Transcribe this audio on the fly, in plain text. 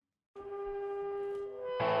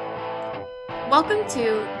Welcome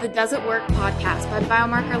to the Does It Work podcast by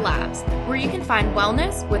Biomarker Labs, where you can find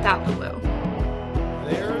wellness without the woo.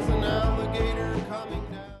 There's an alligator coming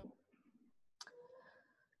down.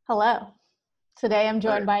 Hello. Today I'm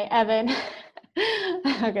joined by Evan.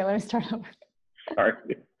 Okay, let me start over. Sorry.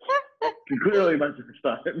 Clearly my first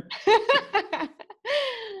time.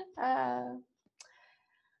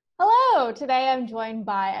 Hello. Today I'm joined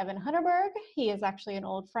by Evan Hunerberg. He is actually an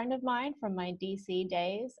old friend of mine from my DC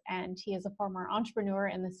days, and he is a former entrepreneur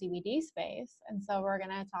in the CBD space. And so we're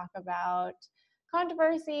going to talk about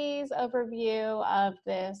controversies, overview of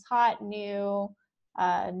this hot new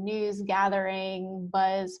news gathering,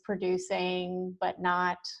 buzz producing, but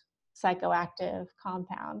not psychoactive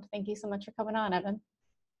compound. Thank you so much for coming on, Evan.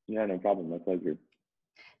 Yeah, no problem. My pleasure.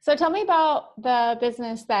 So tell me about the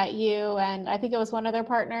business that you and I think it was one other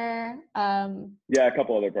partner. Yeah, a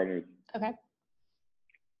couple other partners. Okay.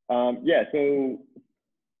 So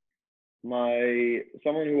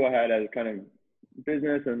someone who I had a kind of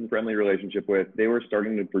business and friendly relationship with, they were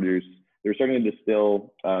starting to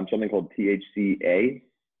distill something called THCA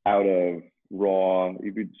out of raw,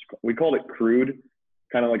 we called it crude,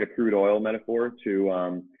 kind of like a crude oil metaphor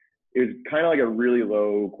to, it was kind of like a really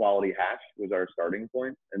low quality hash was our starting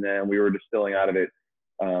point. And then we were distilling out of it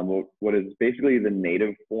what is basically the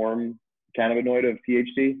native form cannabinoid of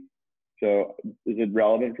THC. So is it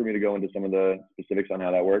relevant for me to go into some of the specifics on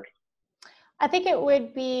how that works? I think it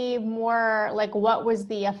would be more like, what was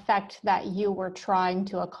the effect that you were trying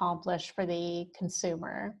to accomplish for the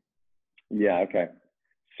consumer? Yeah, okay.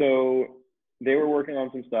 So they were working on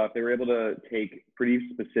some stuff. They were able to take pretty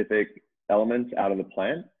specific elements out of the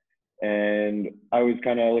plant. And I was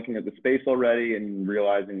kind of looking at the space already and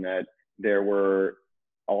realizing that there were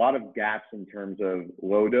a lot of gaps in terms of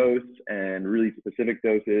low dose and really specific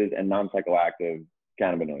doses and non-psychoactive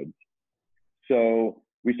cannabinoids. So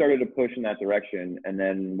we started to push in that direction. And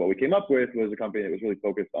then what we came up with was a company that was really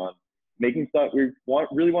focused on making stuff. We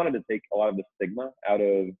really wanted to take a lot of the stigma out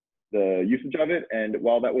of the usage of it. And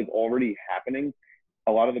while that was already happening,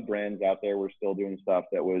 a lot of the brands out there were still doing stuff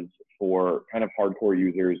that was for kind of hardcore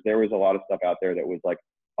users. There was a lot of stuff out there that was like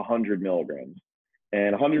 100 milligrams.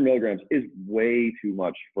 And 100 milligrams is way too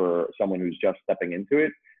much for someone who's just stepping into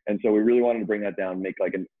it. And so we really wanted to bring that down, make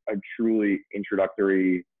like a truly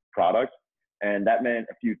introductory product. And that meant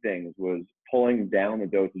a few things: was pulling down the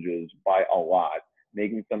dosages by a lot,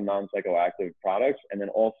 making some non-psychoactive products, and then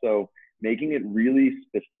also making it really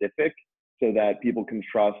specific so that people can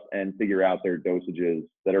trust and figure out their dosages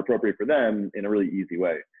that are appropriate for them in a really easy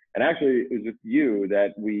way. And actually, it was with you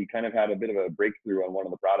that we kind of had a bit of a breakthrough on one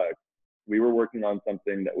of the products. We were working on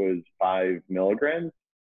something that was 5 milligrams.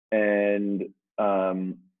 And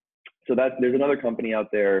so there's another company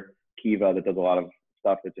out there, Kiva, that does a lot of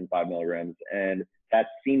stuff that's in 5 milligrams. And that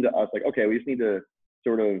seemed to us like, okay, we just need to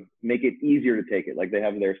sort of make it easier to take it. Like they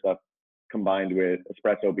have their stuff combined with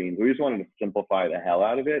espresso beans. We just wanted to simplify the hell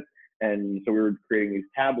out of it. And so we were creating these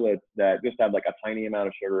tablets that just had like a tiny amount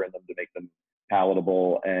of sugar in them to make them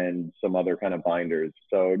palatable, and some other kind of binders.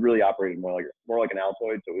 So it really operated more like an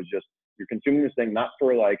Altoid. So it was just, you're consuming this thing not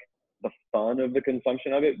for like the fun of the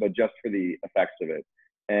consumption of it, but just for the effects of it.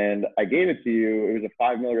 And I gave it to you. It was a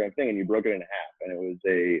 5 milligram thing, and you broke it in half. And it was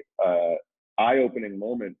a eye-opening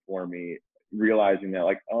moment for me, realizing that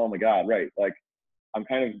like, oh my God, right? Like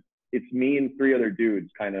it's me and 3 other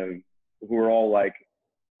dudes kind of who are all like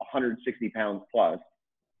 160 pounds plus,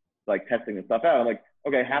 like testing this stuff out. I'm like,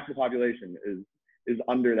 okay, half the population is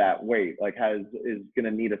under that weight, like is going to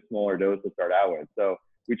need a smaller dose to start out with. So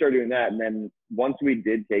we started doing that. And then once we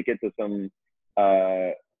did take it to some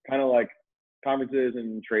kind of like conferences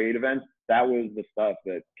and trade events, that was the stuff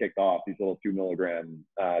that kicked off these little 2 milligram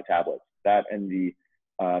tablets. That and the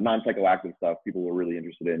non-psychoactive stuff, people were really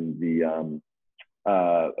interested in, the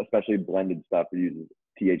especially blended stuff that uses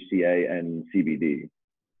THCA and CBD.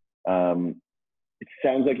 It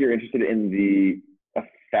sounds like you're interested in the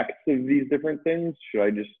effects of these different things. Should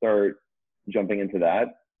I just start jumping into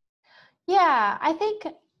that? Yeah, I think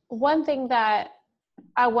one thing that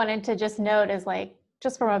I wanted to just note is like,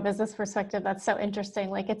 just from a business perspective, that's so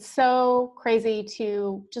interesting. Like, it's so crazy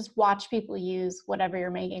to just watch people use whatever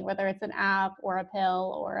you're making, whether it's an app or a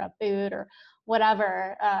pill or a food or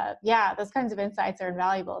whatever. Yeah, those kinds of insights are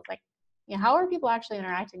invaluable. It's like, how are people actually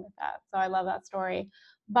interacting with that? So I love that story.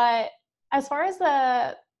 But as far as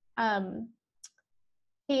the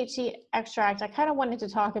THC extract, I kind of wanted to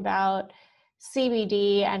talk about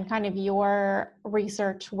CBD and kind of your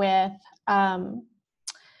research with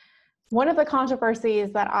one of the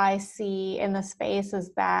controversies that I see in the space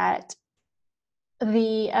is that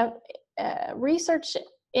the research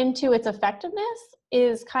into its effectiveness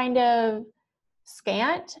is kind of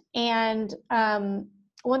scant. And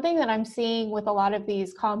one thing that I'm seeing with a lot of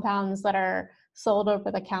these compounds that are sold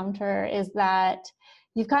over the counter is that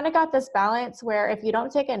you've kind of got this balance where if you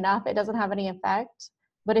don't take enough, it doesn't have any effect.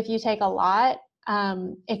 But if you take a lot,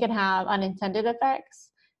 it can have unintended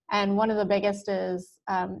effects. And one of the biggest is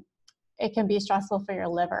it can be stressful for your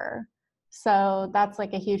liver. So that's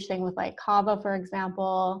like a huge thing with like kava, for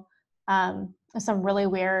example. Some really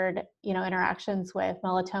weird, interactions with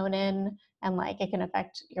melatonin, and like it can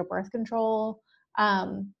affect your birth control at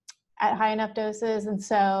high enough doses. And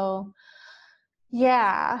so,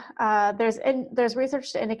 there's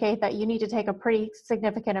research to indicate that you need to take a pretty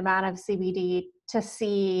significant amount of CBD to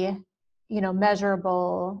see,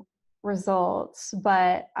 measurable results,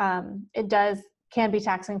 but it can be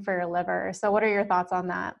taxing for your liver. So what are your thoughts on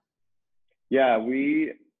that? Yeah,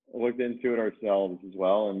 we looked into it ourselves as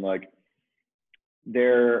well, and like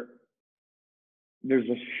there's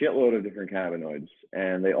a shitload of different cannabinoids,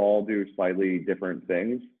 and they all do slightly different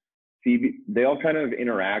things. They all kind of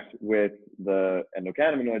interact with the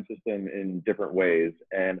endocannabinoid system in different ways,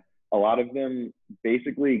 and a lot of them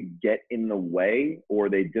basically get in the way or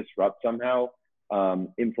they disrupt somehow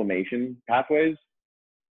inflammation pathways.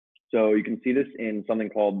 So you can see this in something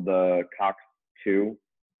called the COX-2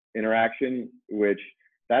 interaction, which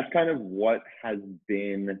that's kind of what has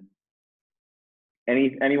been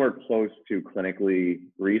anywhere close to clinically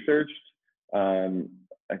researched.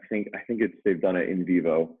 I think they've done it in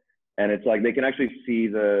vivo, and it's like they can actually see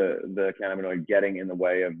the cannabinoid getting in the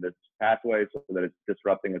way of this pathway, so that it's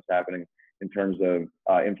disrupting what's happening in terms of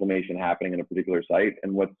inflammation happening in a particular site.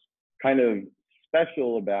 And what's kind of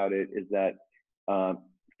special about it is that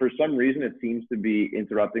for some reason it seems to be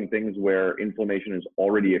interrupting things where inflammation is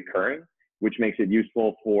already occurring, which makes it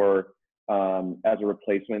useful for as a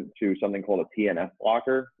replacement to something called a TNF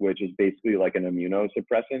blocker, which is basically like an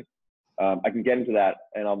immunosuppressant. I can get into that,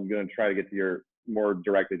 and I'm going to try to get to more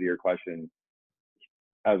directly to your question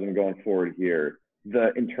as I'm going forward here.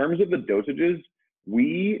 In terms of the dosages,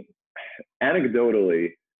 we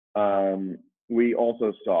anecdotally, we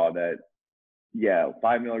also saw that,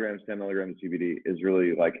 5 milligrams, 10 milligrams of CBD is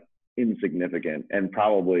really like insignificant and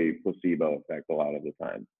probably placebo effect a lot of the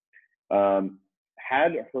time.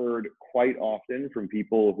 Had heard quite often from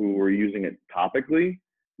people who were using it topically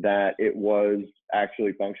that it was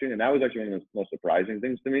actually functioning, and that was actually one of the most surprising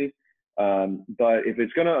things to me. But if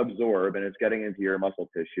it's going to absorb and it's getting into your muscle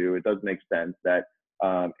tissue, it does make sense that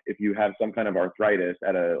if you have some kind of arthritis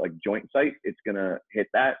at a like joint site, it's going to hit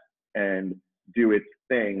that and do its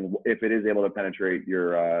thing if it is able to penetrate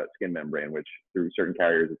your skin membrane, which through certain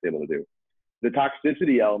carriers it's able to do. The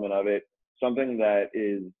toxicity element of it, something that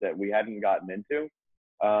we hadn't gotten into,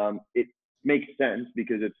 it makes sense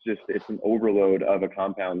because it's an overload of a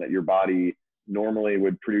compound that your body normally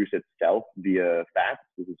would produce itself via fats.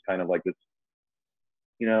 This is kind of like this,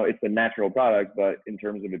 it's a natural product, but in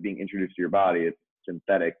terms of it being introduced to your body, it's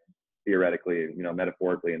synthetic, theoretically,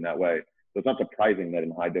 metaphorically in that way. So it's not surprising that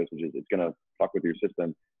in high dosages, it's going to fuck with your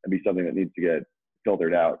system and be something that needs to get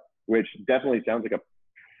filtered out, which definitely sounds like a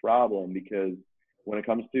problem, because when it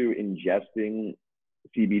comes to ingesting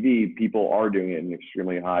CBD, people are doing it in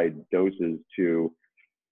extremely high doses to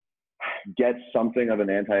get something of an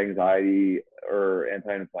anti-anxiety or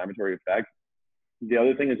anti-inflammatory effect. The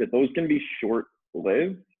other thing is that those can be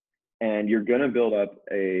short-lived, and you're going to build up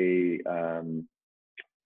a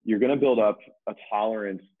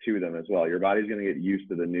tolerance to them as well. Your body's going to get used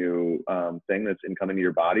to the new thing that's incoming to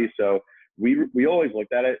your body. So we always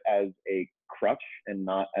looked at it as a crutch and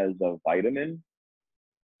not as a vitamin.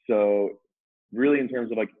 So really, in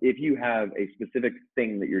terms of like, if you have a specific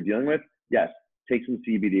thing that you're dealing with, yes, take some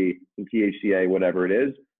CBD, some THCA, whatever it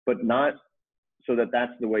is, but not so that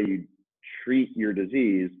that's the way you treat your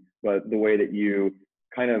disease, but the way that you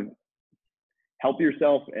kind of help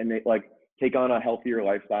yourself and take on a healthier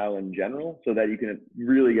lifestyle in general, so that you can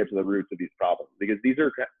really get to the roots of these problems. Because these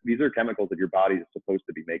are chemicals that your body is supposed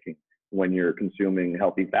to be making when you're consuming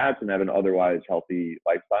healthy fats and have an otherwise healthy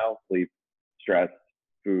lifestyle, sleep, stress,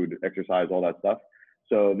 food, exercise, all that stuff.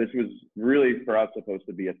 So this was really, for us, supposed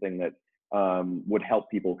to be a thing that would help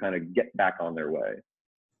people kind of get back on their way.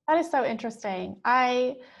 That is so interesting.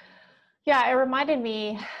 It reminded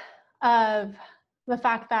me of the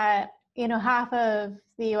fact that, half of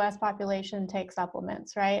the US population takes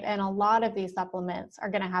supplements, right? And a lot of these supplements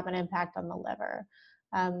are going to have an impact on the liver.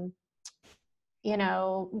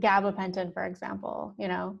 Gabapentin, for example,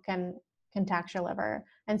 can tax your liver.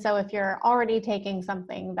 And so if you're already taking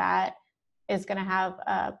something that is going to have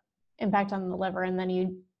an impact on the liver, and then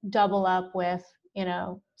you double up with,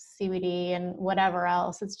 CBD and whatever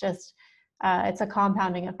else, it's just, it's a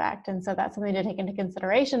compounding effect. And so that's something to take into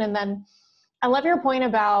consideration. And then I love your point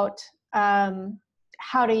about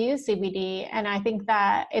how to use CBD. And I think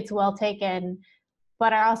that it's well taken,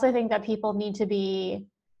 but I also think that people need to be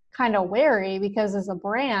kind of wary, because as a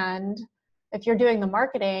brand, if you're doing the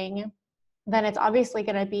marketing, then it's obviously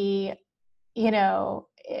going to be,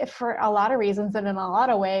 for a lot of reasons and in a lot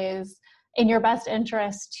of ways, in your best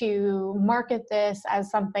interest to market this as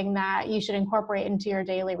something that you should incorporate into your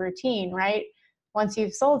daily routine, right? Once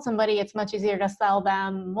you've sold somebody, it's much easier to sell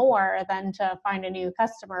them more than to find a new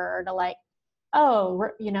customer, or to like, oh,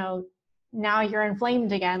 now you're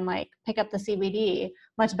inflamed again, like pick up the CBD.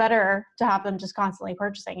 Much better to have them just constantly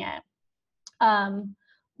purchasing it.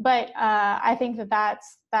 But I think that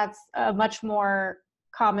that's a much more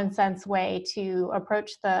common sense way to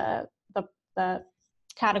approach the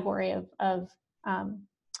category of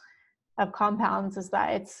compounds, is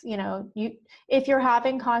that it's, if you're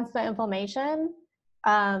having constant inflammation,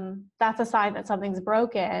 that's a sign that something's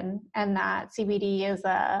broken, and that CBD is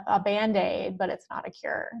a Band-Aid, but it's not a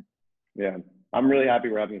cure. Yeah, I'm really happy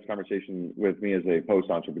we're having this conversation with me as a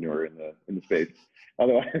post-entrepreneur in the space.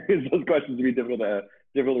 Otherwise, those questions would be difficult to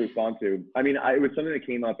respond to. I mean, it was something that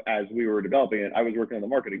came up as we were developing it. I was working on the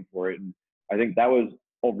marketing for it, and I think that was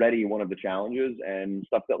already one of the challenges and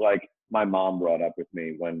stuff that like my mom brought up with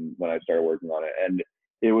me when I started working on it. And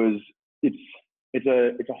it's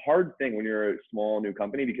a hard thing when you're a small new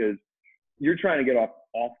company, because you're trying to get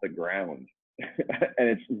off the ground and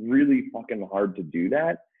it's really fucking hard to do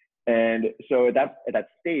that. And so at that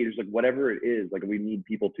stage, like whatever it is, like we need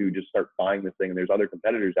people to just start buying this thing, and there's other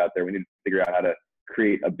competitors out there. We need to figure out how to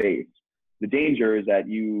create a base. The danger is that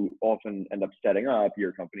you often end up setting up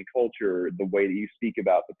your company culture, the way that you speak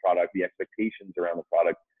about the product, the expectations around the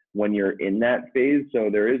product when you're in that phase. So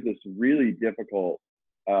there is this really difficult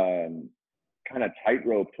kind of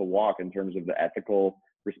tightrope to walk in terms of the ethical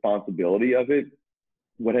responsibility of it.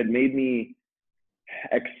 What had made me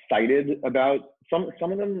excited about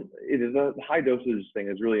some of them, it is the high dosage thing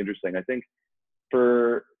is really interesting. I think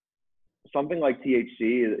for something like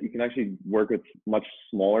THC, you can actually work with much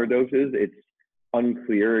smaller doses. It's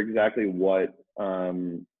unclear exactly what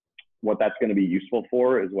that's going to be useful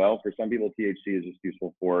for as well. For some people, THC is just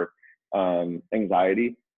useful for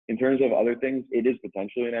anxiety. In terms of other things, it is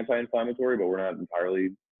potentially an anti-inflammatory, but we're not entirely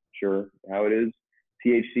sure how it is.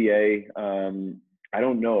 THCA, I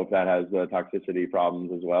don't know if that has toxicity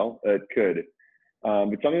problems as well. It could.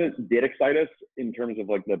 But something that did excite us in terms of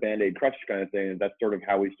like the Band-Aid crush kind of thing, and that's sort of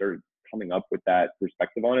how we started coming up with that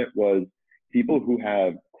perspective on it, was people who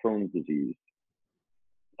have Crohn's disease.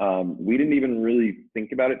 We didn't even really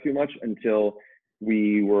think about it too much until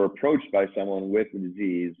we were approached by someone with the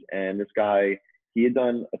disease. And this guy, he had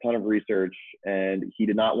done a ton of research, and he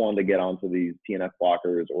did not want to get onto these TNF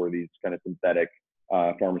blockers or these kind of synthetic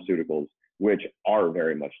pharmaceuticals, which are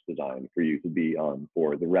very much designed for you to be on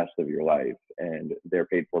for the rest of your life. And they're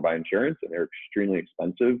paid for by insurance, and they're extremely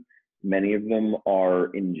expensive. Many of them are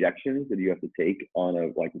injections that you have to take on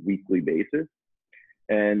a like weekly basis.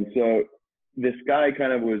 And so this guy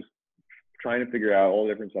kind of was trying to figure out all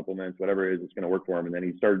the different supplements, whatever it is that's going to work for him. And then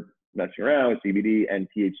he started messing around with CBD and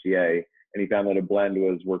THCA, and he found that a blend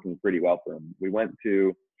was working pretty well for him. We went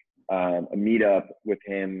to a meetup with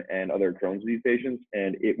him and other Crohn's disease patients,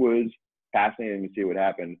 and it was fascinating to see what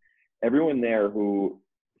happened. Everyone there, who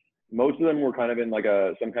most of them were kind of in like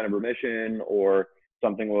some kind of remission, or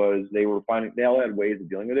something was, they all had ways of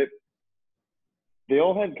dealing with it. They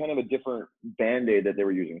all had kind of a different Band-Aid that they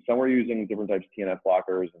were using. Some were using different types of TNF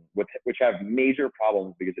blockers, which have major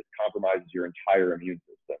problems because it compromises your entire immune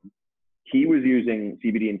system. He was using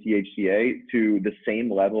CBD and THCA to the same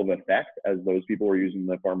level of effect as those people were using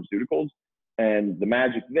the pharmaceuticals. And the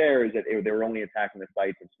magic there is that they were only attacking the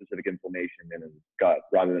sites of specific inflammation in his gut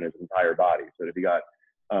rather than his entire body. So if he got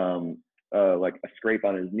like a scrape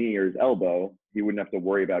on his knee or his elbow, he wouldn't have to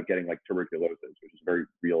worry about getting like tuberculosis, which is a very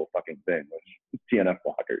real fucking thing with TNF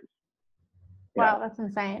blockers. Wow, that's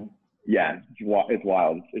insane. Yeah, it's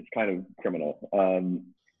wild. It's kind of criminal.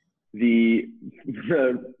 The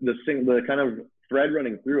kind of thread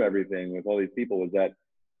running through everything with all these people was that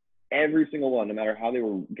every single one, no matter how they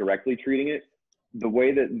were directly treating it, the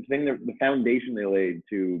foundation they laid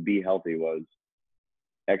to be healthy was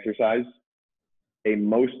exercise, a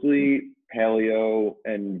mostly paleo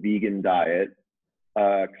and vegan diet,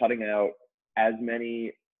 cutting out as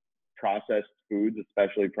many processed foods,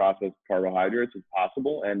 especially processed carbohydrates, as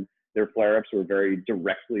possible. And their flare-ups were very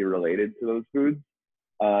directly related to those foods.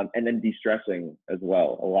 And then de-stressing as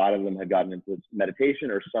well. A lot of them had gotten into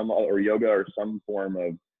meditation or yoga or some form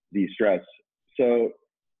of de-stress. So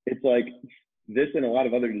it's like this and a lot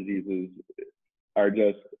of other diseases are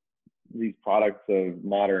just these products of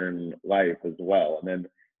modern life as well. And then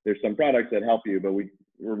there's some products that help you, but we're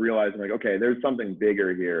realizing like, okay, there's something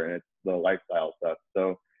bigger here, and it's the lifestyle stuff.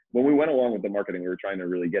 So when we went along with the marketing, we were trying to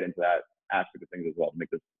really get into that aspect of things as well, to make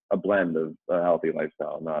this a blend of a healthy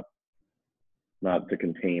lifestyle, not to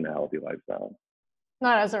contain a healthy lifestyle.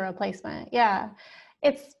 Not as a replacement. Yeah.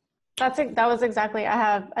 That was exactly, I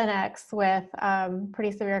have an ex with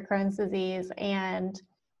pretty severe Crohn's disease, and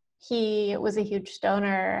he was a huge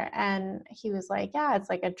stoner, and he was like, yeah, it's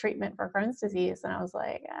like a treatment for Crohn's disease. And I was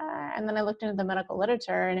like, and then I looked into the medical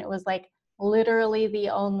literature, and it was like literally the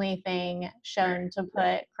only thing shown to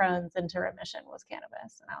put Crohn's into remission was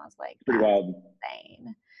cannabis. And I was like, Pretty wild.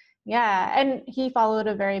 insane. Yeah. And he followed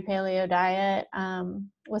a very paleo diet,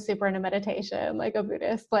 was super into meditation, like a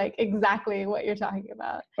Buddhist, like exactly what you're talking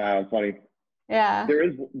about. Wow, funny. Yeah. There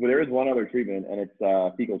is one other treatment, and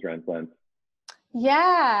it's fecal transplants.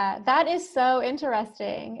 Yeah, that is so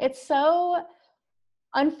interesting. It's so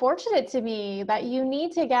unfortunate to me that you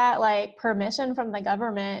need to get like permission from the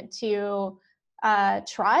government to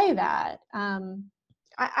try that.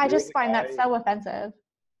 I just find that so offensive.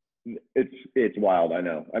 It's wild. I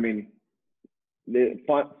know. I mean,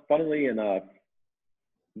 funnily enough,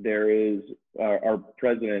 there is our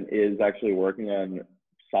president is actually working on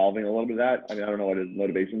solving a little bit of that. I mean, I don't know what his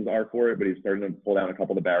motivations are for it, but he's starting to pull down a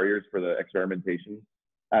couple of the barriers for the experimentation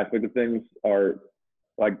aspect of things. Are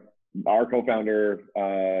like our co-founder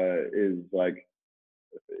is like,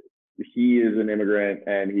 he is an immigrant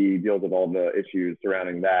and he deals with all the issues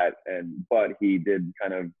surrounding that. But he did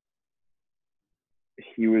kind of,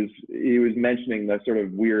 he was mentioning the sort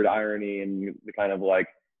of weird irony and the kind of like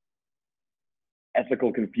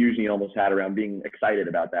ethical confusion he almost had around being excited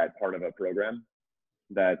about that part of a program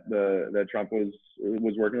that that Trump was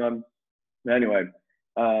working on. Anyway,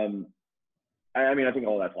 I mean, I think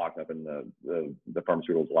all that's locked up in the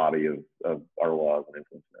pharmaceuticals lobby of our laws and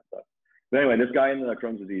influence and that stuff. But anyway, this guy in the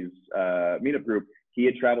Crohn's disease meetup group, he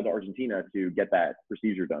had traveled to Argentina to get that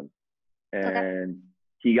procedure done, and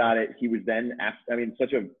he got it. He was then asked, I mean,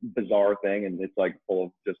 such a bizarre thing, and it's like full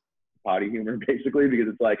of just potty humor basically, because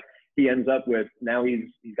it's like he ends up with, now he's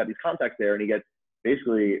got these contacts there, and he gets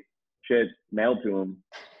basically shit mailed to him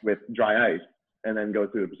with dry ice, and then goes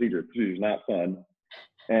through the procedure. The procedure's not fun.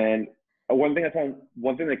 And one thing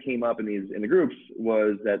that came up in the groups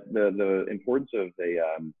was that the importance of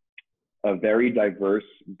a very diverse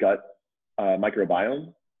gut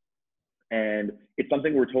microbiome, and it's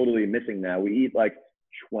something we're totally missing now. We eat like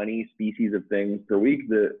 20 species of things per week.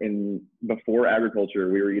 Before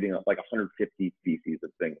agriculture, we were eating like 150 species of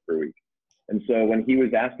things per week. And so when he was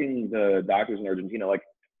asking the doctors in Argentina, like,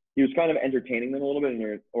 he was kind of entertaining them a little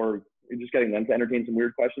bit, or just getting them to entertain some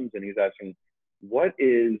weird questions. And he's asking, what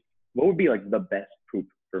would be like the best poop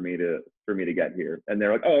for me to get here? And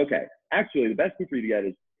they're like, oh, okay. Actually, the best poop for you to get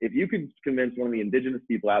is if you could convince one of the indigenous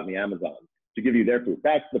people out in the Amazon to give you their poop.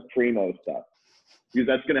 That's the primo stuff, because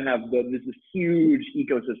that's going to have this huge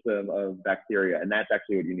ecosystem of bacteria, and that's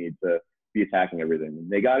actually what you need to be attacking everything. And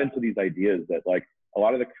they got into these ideas that like a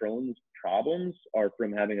lot of the Crohn's problems are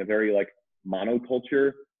from having a very like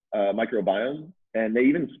monoculture microbiome. And they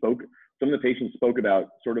even some of the patients spoke about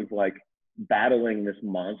sort of like battling this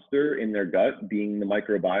monster in their gut being the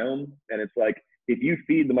microbiome. And it's like, if you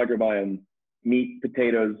feed the microbiome meat,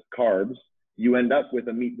 potatoes, carbs, you end up with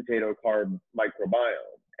a meat, potato, carb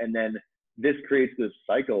microbiome. And then this creates this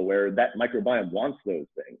cycle where that microbiome wants those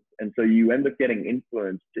things. And so you end up getting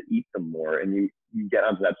influenced to eat them more, and you get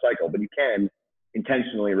onto that cycle. But you can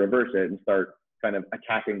intentionally reverse it and start kind of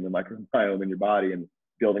attacking the microbiome in your body and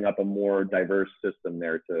building up a more diverse system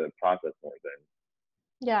there to process more things.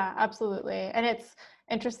 Yeah, absolutely. And it's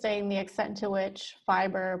interesting the extent to which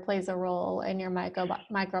fiber plays a role in your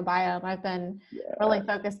microbiome. I've been really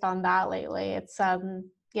focused on that lately. It's,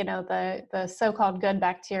 you know, the so-called good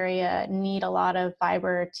bacteria need a lot of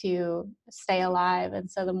fiber to stay alive.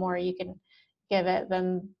 And so the more you can give it,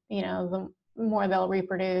 then, you know, the more they'll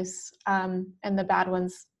reproduce. And the bad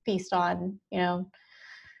ones feast on, you know,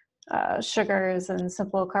 sugars and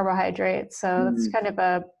simple carbohydrates. So it's kind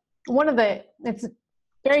of it's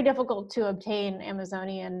very difficult to obtain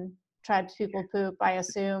Amazonian tribespeople poop, I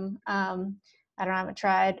assume. I haven't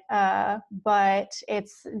tried, but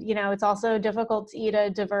it's, you know, it's also difficult to eat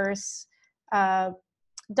a diverse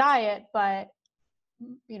diet, but,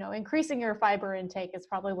 you know, increasing your fiber intake is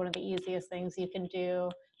probably one of the easiest things you can do,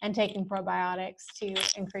 and taking probiotics to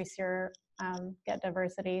increase your gut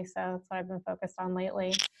diversity. So that's what I've been focused on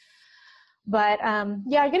lately. But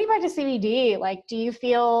yeah, getting back to CBD, like, do you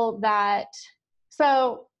feel that,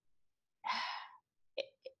 so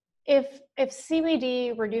if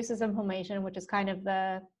CBD reduces inflammation, which is kind of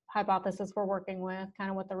the hypothesis we're working with, kind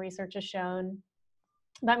of what the research has shown,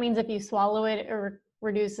 that means if you swallow it, it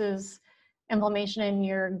reduces inflammation in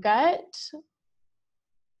your gut.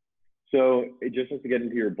 So it just has to get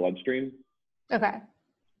into your bloodstream. Okay.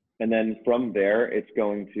 And then from there, it's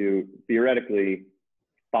going to theoretically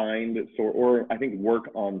find or I think work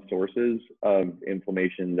on sources of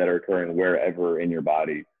inflammation that are occurring wherever in your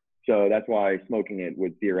body. So that's why smoking it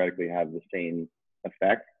would theoretically have the same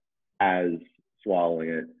effect as swallowing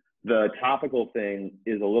it. The topical thing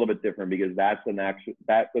is a little bit different because that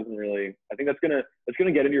doesn't really, I think that's gonna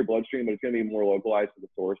get into your bloodstream, but it's gonna be more localized to the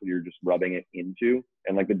source that you're just rubbing it into.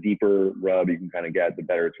 And like the deeper rub you can kind of get, the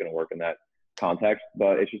better it's gonna work in that context.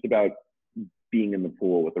 But it's just about being in the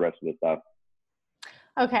pool with the rest of the stuff.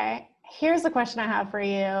 Okay, here's a question I have for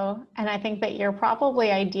you, and I think that you're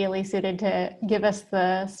probably ideally suited to give us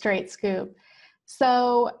the straight scoop.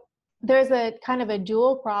 So there's a kind of a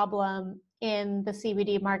dual problem in the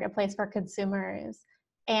CBD marketplace for consumers.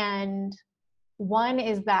 And one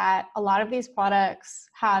is that a lot of these products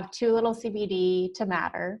have too little CBD to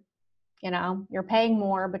matter. You know, you're paying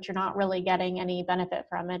more, but you're not really getting any benefit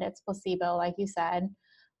from it. It's placebo, like you said.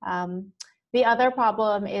 The other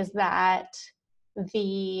problem is that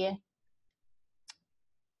the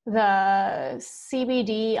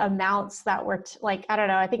CBD amounts that were like, I don't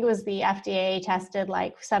know, I think it was the FDA tested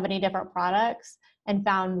like 70 different products and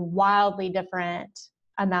found wildly different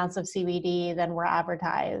amounts of CBD than were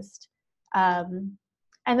advertised. And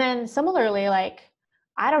then similarly, like,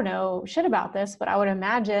 I don't know shit about this, but I would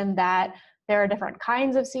imagine that there are different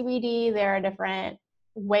kinds of CBD. There are different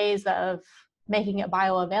ways of making it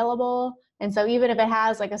bioavailable. And so even if it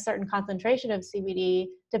has like a certain concentration of CBD,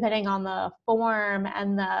 depending on the form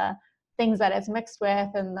and the things that it's mixed with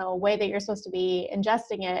and the way that you're supposed to be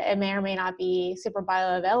ingesting it, it may or may not be super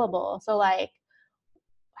bioavailable. So like,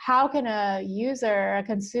 how can a user, a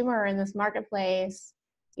consumer in this marketplace,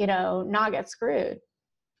 you know, not get screwed?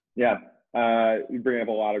 Yeah, you bring up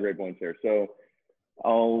a lot of great points here. So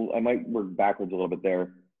I might work backwards a little bit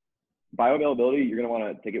there. Bioavailability, you're going to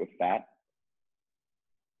want to take it with fat.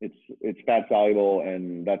 It's fat soluble,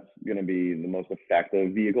 and that's going to be the most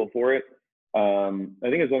effective vehicle for it. I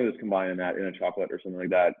think as long as it's combining that in a chocolate or something like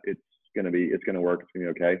that, it's going to work. It's going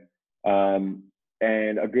to be okay.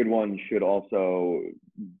 And a good one should also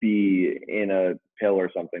be in a pill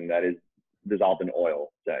or something that is dissolved in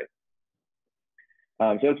oil, say.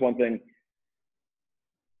 So that's one thing.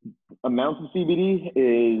 Amounts of CBD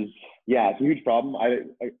is, yeah, it's a huge problem.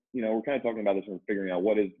 You know, we're kind of talking about this and figuring out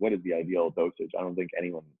what is the ideal dosage. I don't think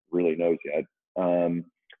anyone really knows yet.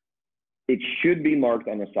 It should be marked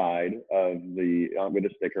on the side of with a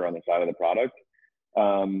sticker on the side of the product.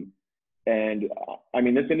 And I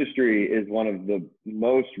mean, this industry is one of the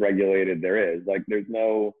most regulated there is. Like,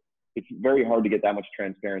 it's very hard to get that much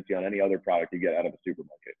transparency on any other product you get out of a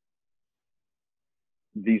supermarket.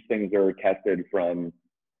 These things are tested from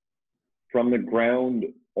the ground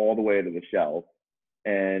all the way to the shelf,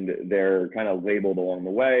 and they're kind of labeled along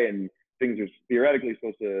the way, and things are theoretically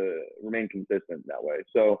supposed to remain consistent that way.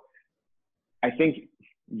 So I think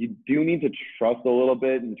you do need to trust a little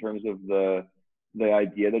bit in terms of the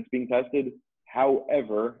idea that's being tested.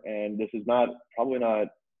 However, and this is probably not,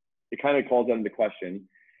 it kind of calls that into question,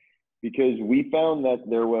 because we found that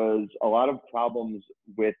there was a lot of problems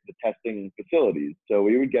with the testing facilities. So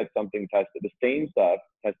we would get something tested, the same stuff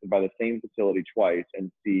tested by the same facility twice,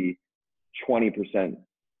 and see 20%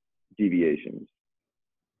 deviations.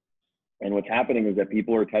 And what's happening is that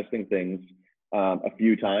people are testing things a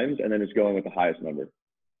few times and then it's going with the highest number.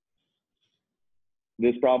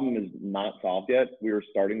 This problem is not solved yet. We were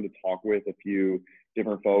starting to talk with a few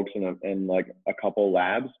different folks and like a couple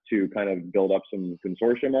labs to kind of build up some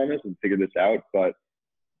consortium on this and figure this out. But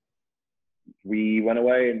we went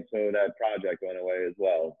away, and so that project went away as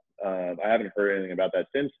well. I haven't heard anything about that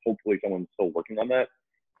since. Hopefully someone's still working on that.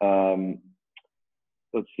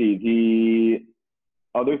 Let's see.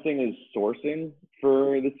 The other thing is sourcing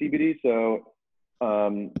for the CBD. So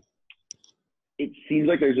it seems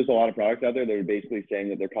like there's just a lot of products out there that are basically saying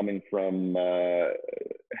that they're coming from,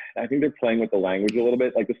 I think they're playing with the language a little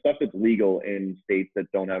bit. Like the stuff that's legal in states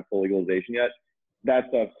that don't have full legalization yet, that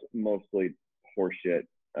stuff's mostly horseshit.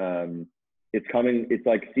 It's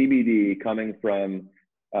like CBD coming from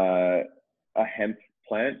a hemp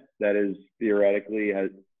plant that is theoretically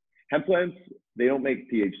hemp plants, they don't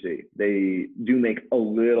make THC. They do make a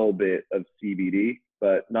little bit of CBD,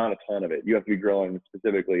 but not a ton of it. You have to be growing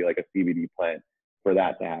specifically like a CBD plant for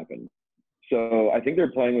that to happen. So I think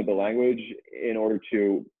they're playing with the language in order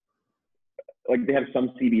to, like, they have some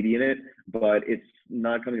CBD in it, but it's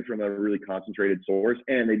not coming from a really concentrated source,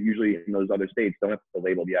 and they usually in those other states don't have to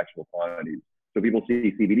label the actual quantities. So people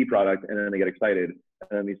see CBD product and then they get excited, and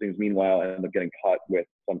then these things meanwhile end up getting caught with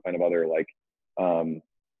some kind of other like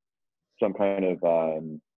some kind of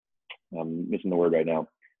I'm missing the word right now,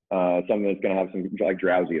 something that's going to have some like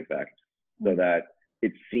drowsy effect, so that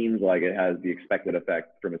it seems like it has the expected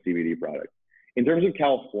effect from a CBD product. In terms of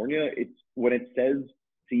California, it's when it says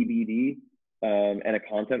CBD and a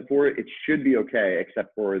content for it, it should be okay,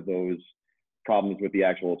 except for those problems with the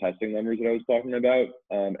actual testing numbers that I was talking about.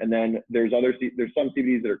 And then there's some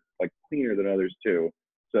CBDs that are like cleaner than others too.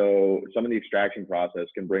 So some of the extraction process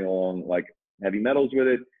can bring along like heavy metals with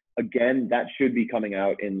it. Again, that should be coming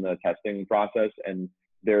out in the testing process, and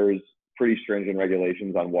there's pretty stringent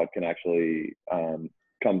regulations on what can actually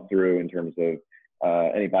come through in terms of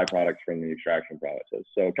any byproducts from the extraction process.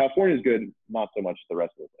 So California is good, not so much the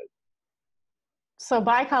rest of the place. So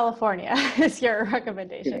buy California is your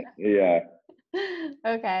recommendation. Yeah.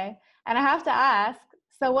 Okay. And I have to ask,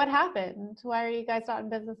 so what happened? Why are you guys not in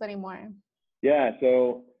business anymore? Yeah,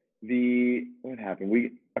 so what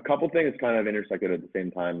happened? A couple things kind of intersected at the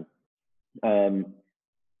same time.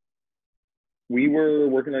 We were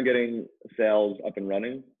working on getting sales up and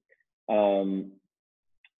running. And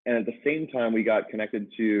at the same time, we got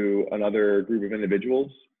connected to another group of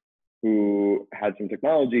individuals who had some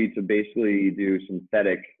technology to basically do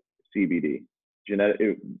synthetic CBD.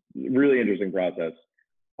 Really interesting process.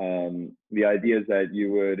 The idea is that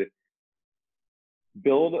you would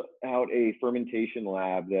build out a fermentation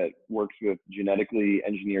lab that works with genetically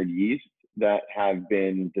engineered yeast that have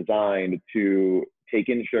been designed to take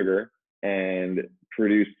in sugar and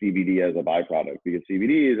produce CBD as a byproduct, because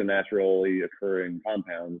CBD is a naturally occurring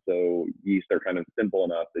compound. So yeast are kind of simple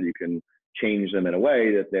enough that you can change them in a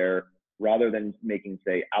way that they're, rather than making,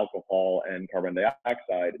 say, alcohol and carbon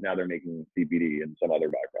dioxide, now they're making CBD and some other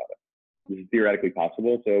byproduct. This is theoretically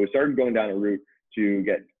possible. So we started going down a route to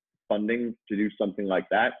get funding to do something like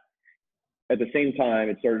that. At the same time,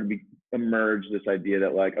 it started to emerge this idea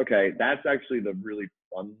that like, okay, that's actually the really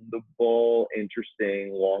fundable,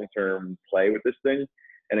 interesting, long-term play with this thing.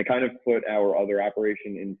 And it kind of put our other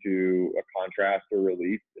operation into a contrast or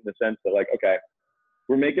relief, in the sense that like, okay,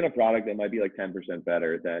 we're making a product that might be like 10%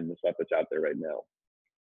 better than the stuff that's out there right now.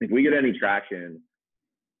 If we get any traction,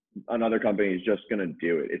 another company is just going to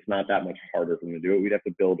do it. It's not that much harder for them to do it. We'd have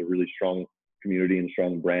to build a really strong community and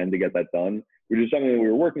strong brand to get that done, which is something that we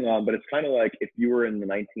were working on. But it's kind of like if you were in the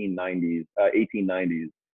 1890s,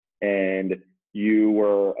 and you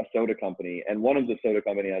were a soda company, and one of the soda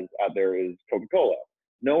companies out there is Coca-Cola.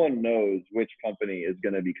 No one knows which company is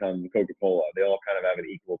going to become Coca-Cola. They all kind of have an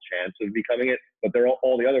equal chance of becoming it, but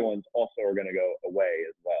all the other ones also are going to go away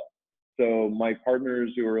as well. So my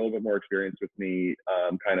partners who are a little bit more experienced with me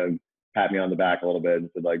kind of pat me on the back a little bit and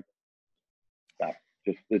said like, stop,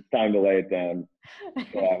 just it's time to lay it down. This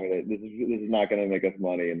is not going to make us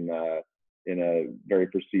money in a very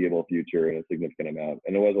foreseeable future in a significant amount,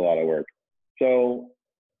 and it was a lot of work. So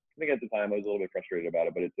I think at the time I was a little bit frustrated about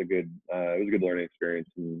it, but it was a good learning experience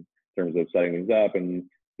in terms of setting things up and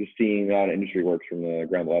just seeing how the industry works from the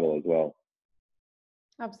ground level as well.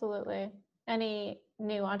 Absolutely. Any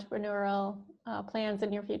new entrepreneurial plans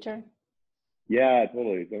in your future? Yeah,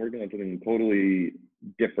 totally. So I'm working on something totally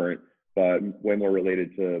different, but way more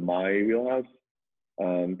related to my wheelhouse.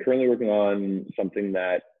 Currently working on something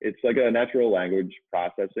that it's like a natural language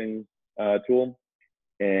processing tool.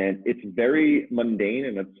 And it's very mundane,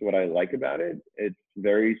 and that's what I like about it. It's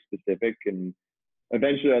very specific, and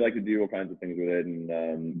eventually I'd like to do all kinds of things with it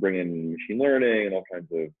and bring in machine learning and all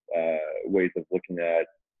kinds of ways of looking at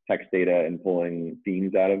text data and pulling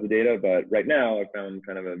themes out of the data. But right now I found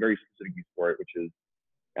kind of a very specific use for it, which is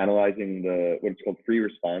analyzing what's called free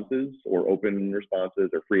responses or open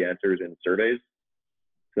responses or free answers in surveys.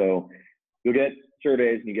 So you'll get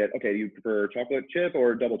surveys and you get, okay, do you prefer chocolate chip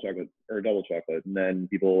or double chocolate? And then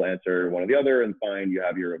people answer one or the other and find you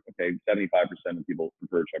have your, okay, 75% of people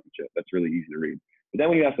prefer chocolate chip. That's really easy to read. But then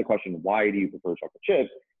when you ask the question, why do you prefer chocolate chip?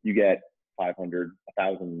 You get 500,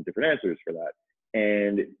 1,000 different answers for that.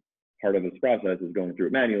 And part of this process is going through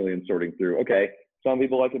it manually and sorting through, okay, some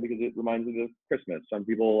people like it because it reminds them of Christmas. Some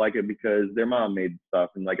people like it because their mom made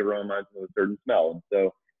stuff and like it reminds them of a certain smell. And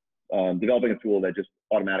so developing a tool that just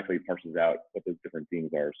automatically parses out what those different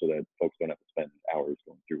themes are so that folks don't have to spend hours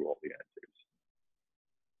going through all the answers.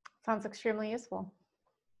 Sounds extremely useful.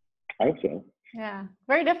 I hope so. Yeah,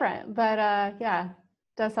 very different, but yeah,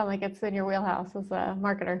 does sound like it's in your wheelhouse as a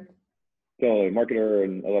marketer. Totally, marketer,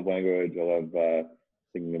 and I love language. I love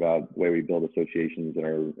thinking about the way we build associations in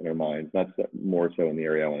our minds. That's more so in the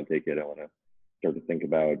area I want to take it. I want to start to think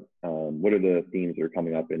about what are the themes that are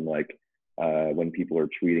coming up in like when people are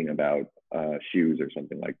tweeting about shoes or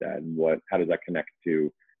something like that, and how does that connect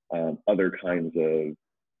to other kinds of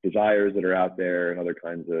desires that are out there and other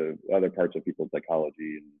parts of people's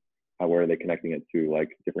psychology, and where are they connecting it to like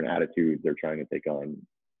different attitudes they're trying to take on.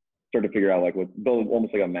 Start to figure out like build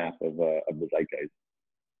almost like a map of the zeitgeist.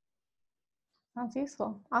 Sounds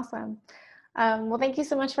useful. Awesome. Well, thank you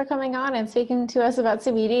so much for coming on and speaking to us about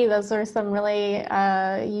CBD. Those are some really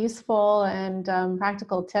useful and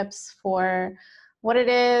practical tips for what it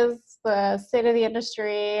is, the state of the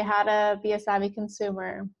industry, how to be a savvy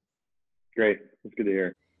consumer. Great. That's good to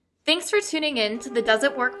hear. Thanks for tuning in to the Does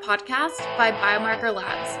It Work podcast by Biomarker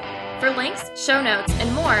Labs. For links, show notes,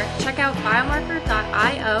 and more, check out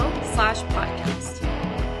biomarker.io/podcast.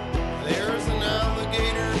 There's an